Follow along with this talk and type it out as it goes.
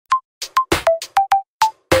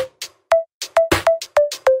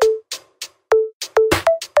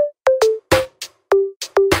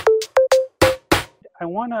I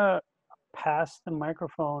want to pass the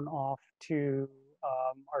microphone off to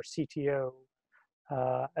our CTO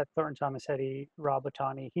at Thornton Tomasetti, Rob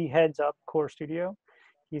Otani. He heads up Core Studio.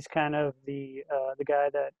 He's kind of the guy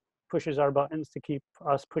that pushes our buttons to keep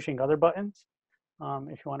us pushing other buttons,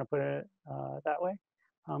 if you want to put it that way.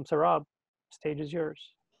 So Rob, stage is yours.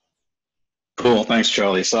 Cool, thanks,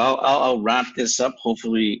 Charlie. So I'll wrap this up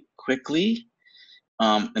hopefully quickly.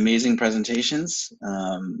 Amazing presentations.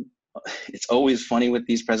 It's always funny with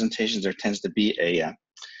these presentations. There tends to be a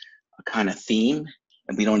kind of theme,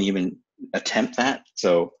 and we don't even attempt that.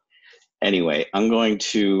 So anyway, I'm going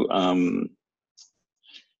to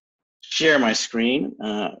share my screen.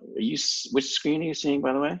 Which screen are you seeing,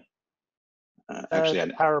 by the way?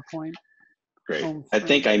 Actually, PowerPoint. Great. I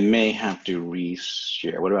think I may have to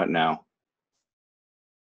re-share. What about now?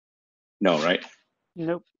 No, right?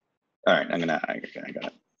 Nope. All right, I got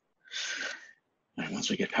it. All right, once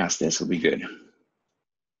we get past this, we'll be good.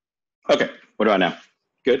 Okay, what about now?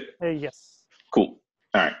 Good? Yes. Cool.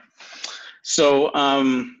 All right. So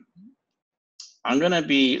I'm gonna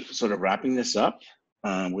be sort of wrapping this up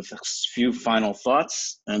with a few final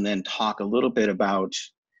thoughts, and then talk a little bit about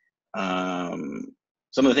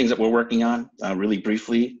some of the things that we're working on really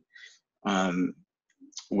briefly,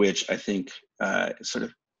 which I think sort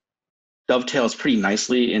of dovetails pretty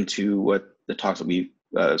nicely into what the talks that we've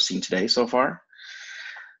seen today so far.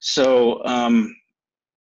 So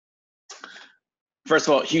first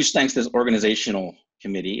of all, huge thanks to this organizational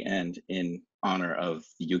committee, and in honor of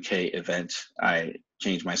the UK event, I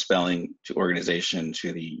changed my spelling to organization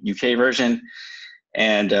to the UK version.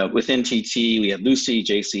 And within TT, we had Lucy,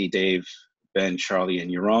 JC, Dave, Ben, Charlie, and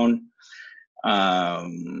Yaron.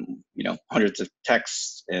 You know, hundreds of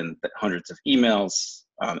texts and hundreds of emails.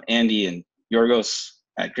 Andy and Yorgos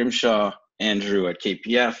at Grimshaw, Andrew at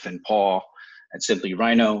KPF, and Paul at Simply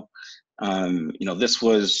Rhino. You know, this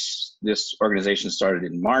organization started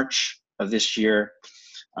in March of this year,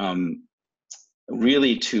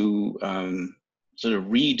 really to sort of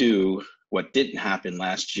redo what didn't happen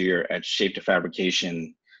last year at Shape to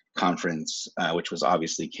Fabrication conference, which was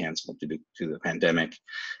obviously canceled due to the pandemic.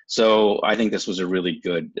 So I think this was a really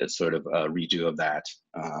good sort of redo of that,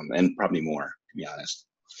 and probably more, to be honest.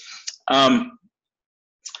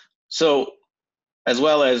 So as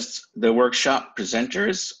well as the workshop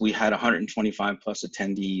presenters, we had 125 plus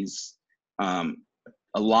attendees,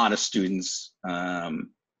 a lot of students,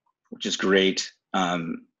 which is great.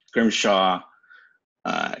 Grimshaw,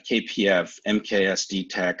 KPF,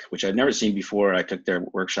 AECtech, which I'd never seen before. I took their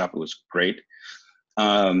workshop, it was great.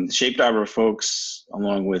 Shape Diver folks,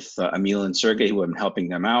 along with Emil and Sergey, who have been helping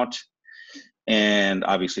them out. And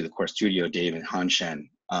obviously the Core Studio, Dave and Hanshen.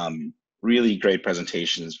 Really great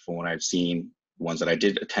presentations from what I've seen, ones that I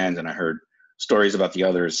did attend, and I heard stories about the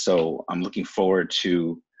others. So I'm looking forward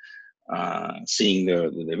to seeing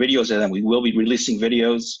the videos of them. We will be releasing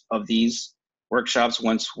videos of these workshops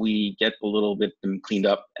once we get a little bit them cleaned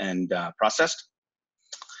up and processed.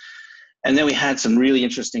 And then we had some really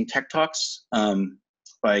interesting tech talks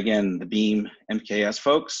by, again, the Beam MKS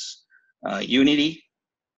folks, Unity,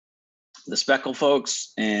 the Speckle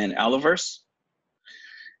folks, and Aliverse.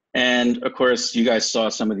 And of course, you guys saw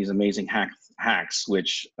some of these amazing hacks,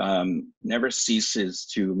 which never ceases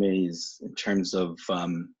to amaze in terms of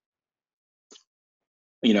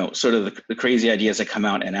you know, sort of the crazy ideas that come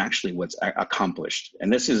out and actually what's accomplished.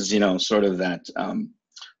 And this is, you know, sort of that, the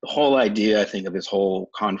whole idea, I think, of this whole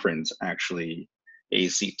conference, actually,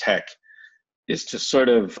 AECtech, is to sort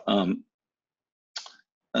of,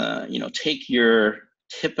 you know, take your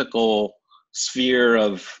typical sphere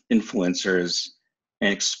of influencers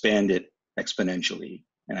and expand it exponentially.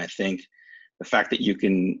 And I think the fact that you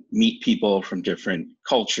can meet people from different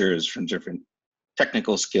cultures, from different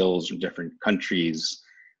technical skills, from different countries,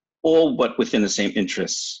 all but within the same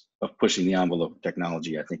interests of pushing the envelope of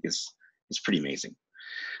technology, I think is pretty amazing.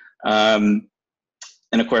 And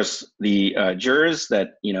of course, the jurors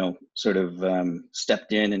that, you know, sort of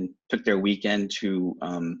stepped in and took their weekend to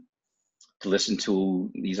listen to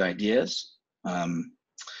these ideas.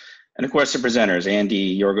 And of course, the presenters,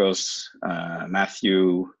 Andy, Yorgos,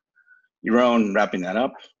 Matthew, Yaron, wrapping that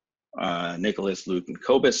up, Nicholas, Luke, and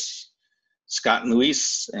Kobus, Scott and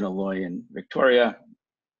Luis, and Aloy and Victoria.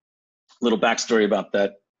 Little backstory about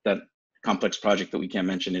that complex project that we can't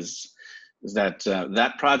mention is that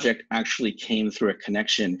that project actually came through a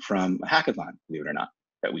connection from a hackathon, believe it or not,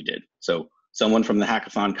 that we did. So someone from the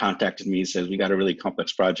hackathon contacted me and says, we got a really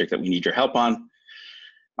complex project that we need your help on.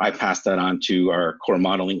 I passed that on to our core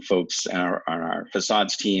modeling folks and our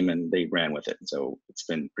facades team, and they ran with it. So it's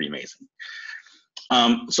been pretty amazing.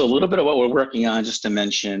 So a little bit of what we're working on, just to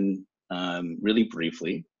mention, really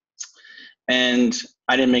briefly. And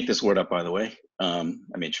I didn't make this word up, by the way. I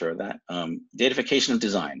made sure of that. Datafication of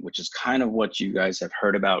design, which is kind of what you guys have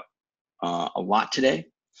heard about a lot today.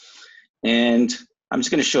 And I'm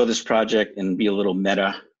just going to show this project and be a little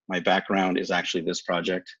meta. My background is actually this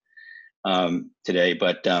project today.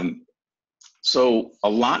 But so a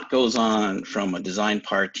lot goes on from a design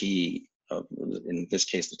party, in this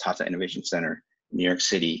case, the Tata Innovation Center in New York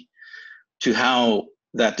City, to how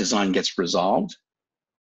that design gets resolved.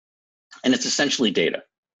 And it's essentially data.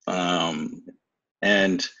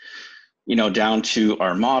 And, you know, down to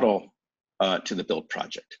our model, to the build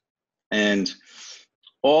project. And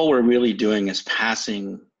all we're really doing is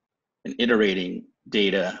passing and iterating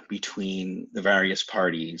data between the various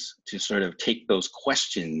parties to sort of take those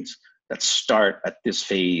questions that start at this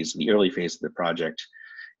phase, the early phase of the project,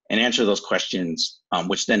 and answer those questions,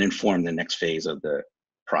 which then inform the next phase of the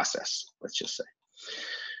process, let's just say.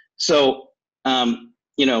 So,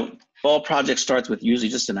 you know, all projects starts with usually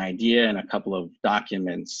just an idea and a couple of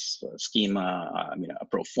documents, a schema, a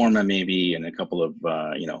pro forma maybe, and a couple of,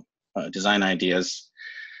 design ideas.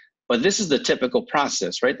 But this is the typical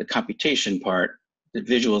process, right? The computation part, the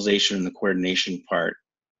visualization and the coordination part,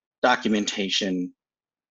 documentation,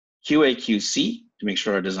 QA, QC to make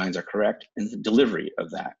sure our designs are correct, and the delivery of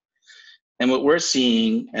that. And what we're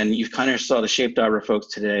seeing, and you kind of saw the shape diagram folks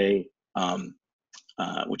today,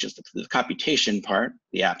 which is the computation part,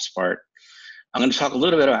 the apps part. I'm going to talk a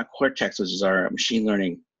little bit about Cortex, which is our machine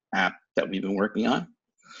learning app that we've been working on.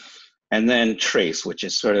 And then Trace, which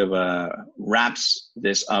is sort of wraps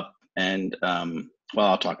this up, and well,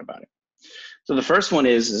 I'll talk about it. So the first one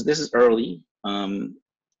is this is early in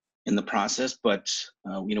the process, but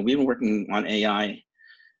you know, we've been working on AI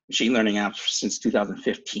machine learning apps since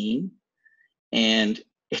 2015, and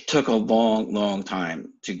it took a long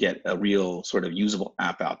time to get a real sort of usable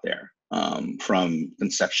app out there, from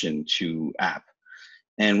conception to app.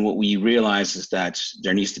 And what we realized is that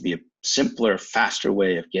there needs to be a simpler, faster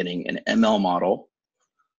way of getting an ML model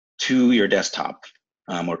to your desktop,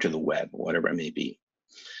 or to the web, whatever it may be.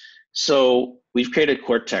 So we've created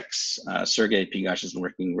Cortex. Sergey Pigash has been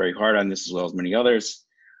working very hard on this, as well as many others.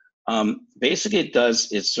 Basically, it does,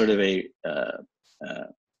 it's sort of a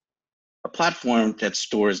platform that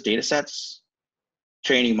stores data sets,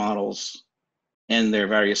 training models, and their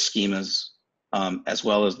various schemas, as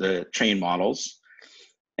well as the trained models.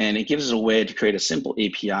 And it gives us a way to create a simple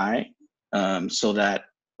API, so that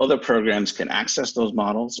other programs can access those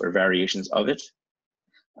models or variations of it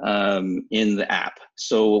in the app.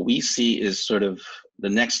 So what we see is sort of the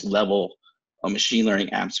next level of machine learning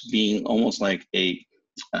apps being almost like a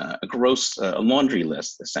laundry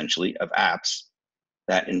list, essentially, of apps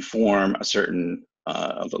that inform a certain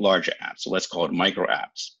of the larger apps. So let's call it micro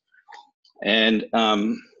apps. And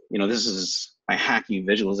you know, this is my hacky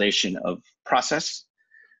visualization of process.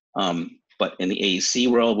 But in the AEC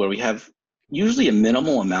world, where we have usually a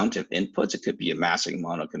minimal amount of inputs, it could be a massing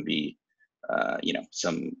model, it can be you know,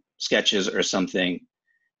 some sketches or something,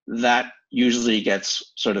 that usually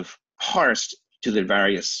gets sort of parsed to the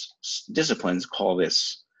various disciplines. Call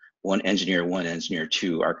this one engineer,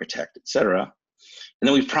 two architect, etc. And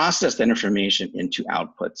then we process that information into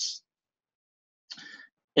outputs.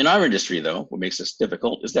 In our industry, though, what makes this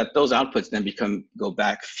difficult is that those outputs then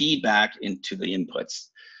feed back into the inputs.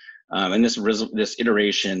 And this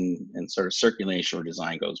iteration and sort of circulation or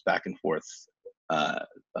design goes back and forth,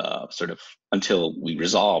 sort of until we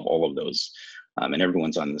resolve all of those, and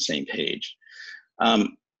everyone's on the same page.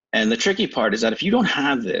 And the tricky part is that if you don't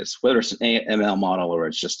have this, whether it's an ML model or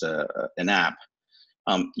it's just an app,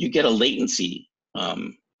 you get a latency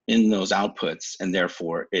in those outputs, and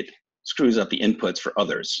therefore it screws up the inputs for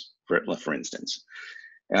others, for instance,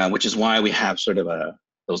 which is why we have sort of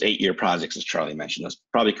those 8-year projects, as Charlie mentioned. Those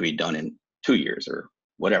probably could be done in 2 years or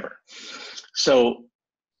whatever. So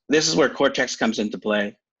this is where Cortex comes into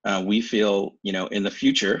play. We feel, you know, in the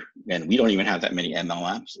future, and we don't even have that many ML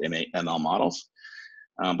apps, ML models,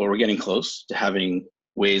 but we're getting close to having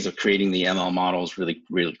ways of creating the ML models really,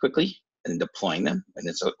 really quickly and deploying them. And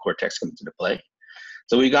then so Cortex comes into play.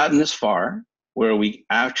 So we've gotten this far where we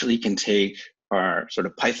actually can take our sort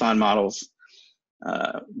of Python models,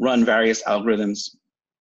 run various algorithms,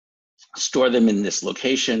 store them in this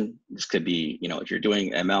location. This could be, you know, if you're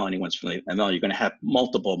doing ML, anyone's familiar with ML, you're going to have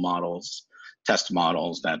multiple models, test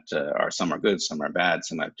models that some are good, some are bad,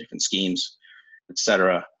 some have different schemes,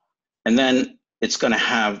 etc. And then it's going to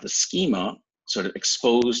have the schema sort of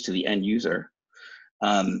exposed to the end user,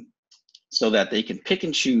 so that they can pick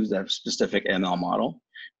and choose that specific ML model,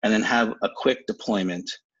 and then have a quick deployment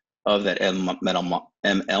of that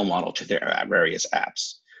ML model to their various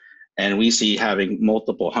apps. And we see having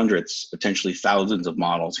multiple hundreds, potentially thousands of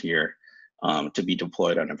models here to be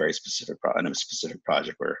deployed on a very specific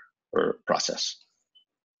project or process.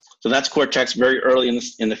 So that's Cortex, very early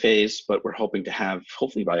in the phase, but we're hoping to have,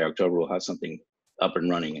 hopefully by October, we'll have something up and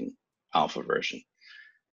running in alpha version.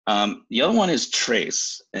 The other one is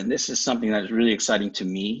Trace, and this is something that's really exciting to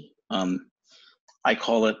me. I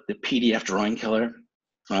call it the PDF drawing killer.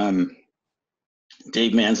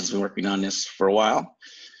 Dave Mans has been working on this for a while.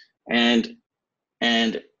 And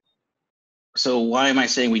so why am I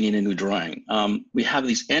saying we need a new drawing? We have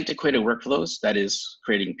these antiquated workflows, that is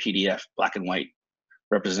creating PDF, black and white,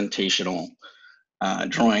 representational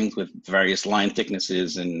drawings with various line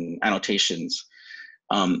thicknesses and annotations.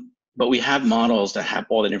 But we have models that have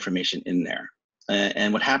all that information in there.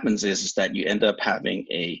 And what happens is that you end up having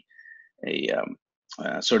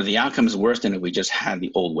sort of the outcome is worse than if we just had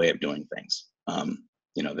the old way of doing things.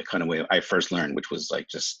 You know, the kind of way I first learned, which was like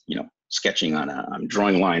just, you know, sketching on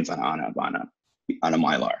drawing lines on a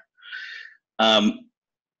Mylar.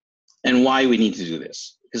 And why we need to do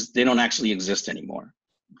this? Because they don't actually exist anymore.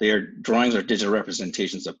 Their drawings are digital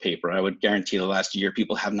representations of paper. I would guarantee the last year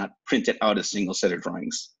people have not printed out a single set of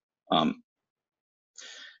drawings.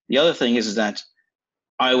 The other thing is that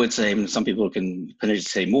I would say, and some people can potentially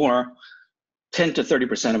say more, 10 to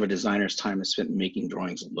 30% of a designer's time is spent making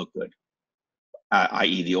drawings that look good,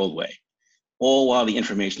 i.e. the old way, all while the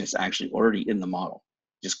information is actually already in the model.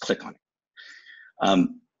 Just click on it.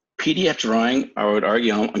 PDF drawing, I would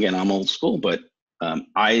argue, again, I'm old school, but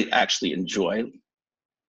I actually enjoy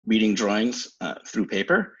reading drawings through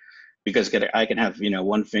paper, because I can have, you know,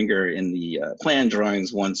 one finger in the plan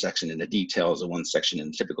drawings, one section in the details, and one section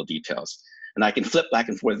in typical details. And I can flip back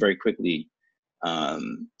and forth very quickly,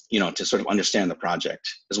 you know, to sort of understand the project,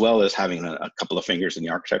 as well as having a couple of fingers in the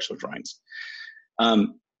architectural drawings.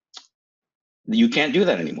 You can't do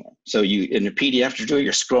that anymore. So in a PDF to do it,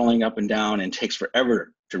 you're scrolling up and down, and it takes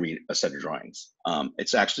forever to read a set of drawings.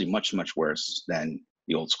 It's actually much, much worse than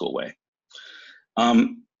the old school way.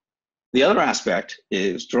 The other aspect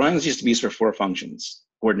is drawings used to be used for 4 functions: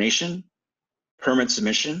 coordination, permit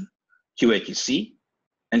submission, QA/QC,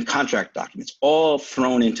 and contract documents, all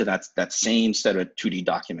thrown into that same set of 2D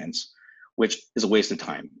documents, which is a waste of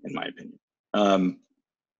time, in my opinion.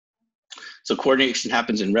 So coordination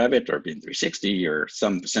happens in Revit or BIM 360 or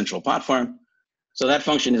some central platform. So that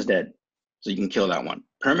function is dead. So you can kill that one.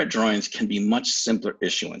 Permit drawings can be much simpler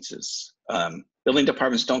issuances. Building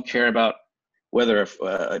departments don't care about whether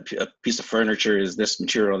a piece of furniture is this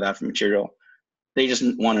material, that material. They just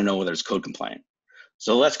want to know whether it's code compliant.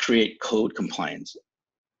 So let's create code compliance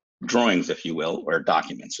drawings, if you will, or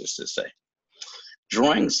documents, as to say.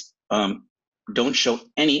 Drawings don't show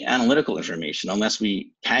any analytical information unless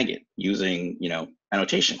we tag it using, you know,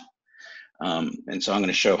 annotation. And so I'm going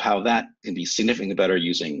to show how that can be significantly better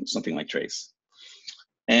using something like Trace.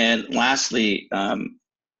 And lastly,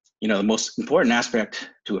 you know, the most important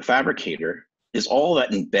aspect to a fabricator is all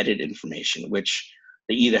that embedded information, which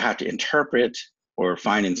they either have to interpret or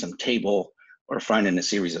find in some table or find in a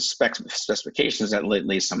series of specifications that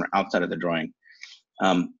lay somewhere outside of the drawing.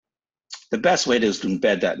 The best way is to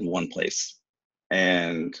embed that in one place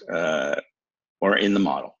and or in the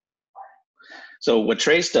model. So what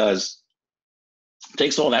Trace does,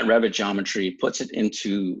 takes all that Revit geometry, puts it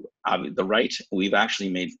into the right. We've actually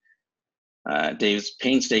made, Dave's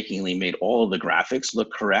painstakingly made all of the graphics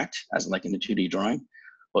look correct, as like in the 2D drawing,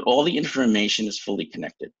 but all the information is fully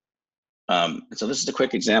connected. And so this is a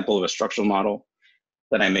quick example of a structural model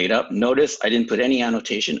that I made up. Notice I didn't put any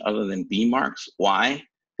annotation other than B marks. Why?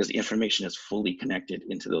 Because the information is fully connected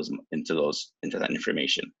into that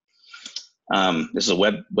information. This is a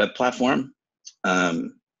web platform.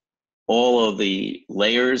 All of the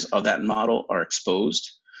layers of that model are exposed.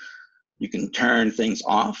 You can turn things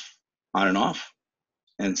off, on and off.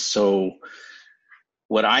 And so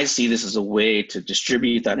what I see this as a way to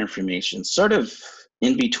distribute that information sort of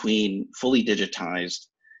in between fully digitized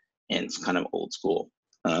and kind of old school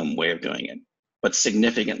way of doing it, but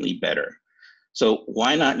significantly better. So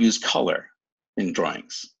why not use color in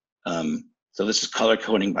drawings? So this is color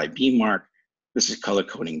coding by beam mark. This is color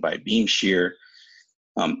coding by beam shear.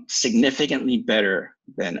 Significantly better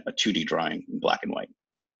than a 2D drawing in black and white.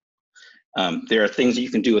 There are things that you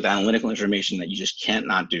can do with analytical information that you just can't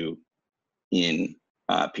not do in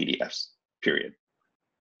PDFs, period.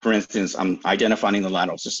 For instance, I'm identifying the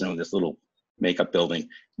lateral system of this little makeup building.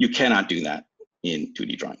 You cannot do that in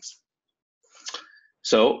 2D drawings.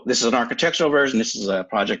 So this is an architectural version. This is a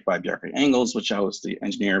project by Bjarke Engels, which I was the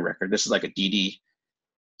engineer record. This is like a DD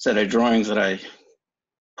set of drawings that I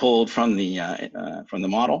pulled from the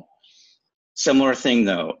model. Similar thing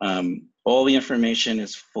though, all the information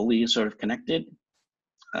is fully sort of connected.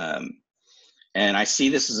 And I see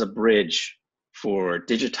this as a bridge for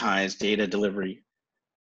digitized data delivery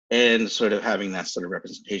and sort of having that sort of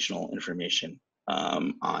representational information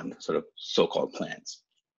on sort of so-called plans.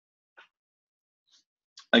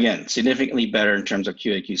 Again, significantly better in terms of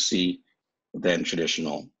QA/QC than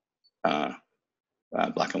traditional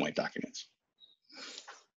black and white documents.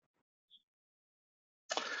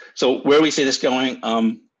 So where we see this going,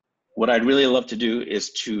 what I'd really love to do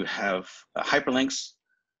is to have hyperlinks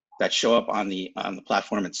that show up on the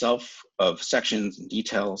platform itself of sections and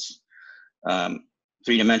details,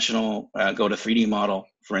 three-dimensional, go to 3D model,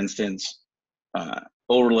 for instance,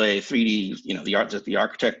 overlay 3D, you know, the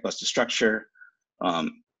architect plus the structure,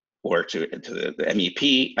 or to the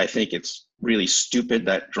MEP. I think it's really stupid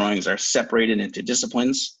that drawings are separated into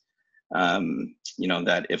disciplines. You know,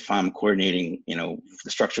 that if I'm coordinating, you know,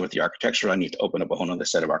 the structure with the architecture, I need to open up a whole other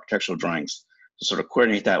set of architectural drawings to sort of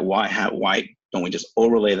coordinate that. Why don't we just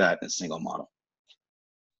overlay that in a single model?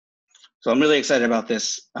 So I'm really excited about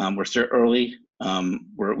this. We're still early.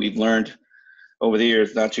 We've learned over the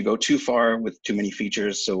years not to go too far with too many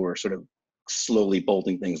features. So we're sort of slowly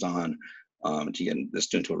bolting things on to get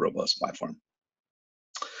this into a robust platform.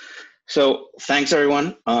 So thanks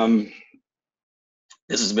everyone.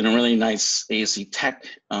 This has been a really nice AECtech,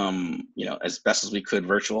 you know, as best as we could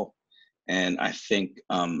virtual. And I think,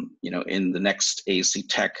 you know, in the next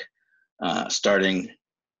AECtech starting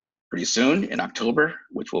pretty soon in October,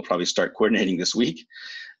 which we'll probably start coordinating this week,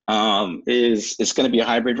 it's going to be a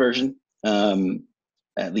hybrid version,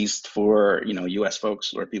 at least for, you know, US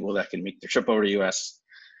folks or people that can make the trip over to US,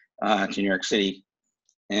 to New York City.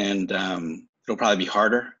 And it'll probably be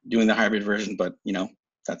harder doing the hybrid version, but, you know,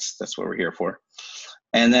 that's what we're here for.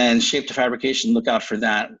 And then shape to fabrication, look out for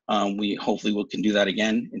that. We hopefully can do that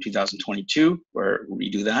again in 2022, where we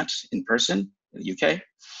do that in person in the UK.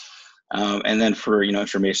 And then for, you know,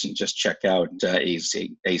 information, just check out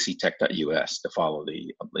AECtech.us to follow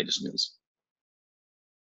the latest news.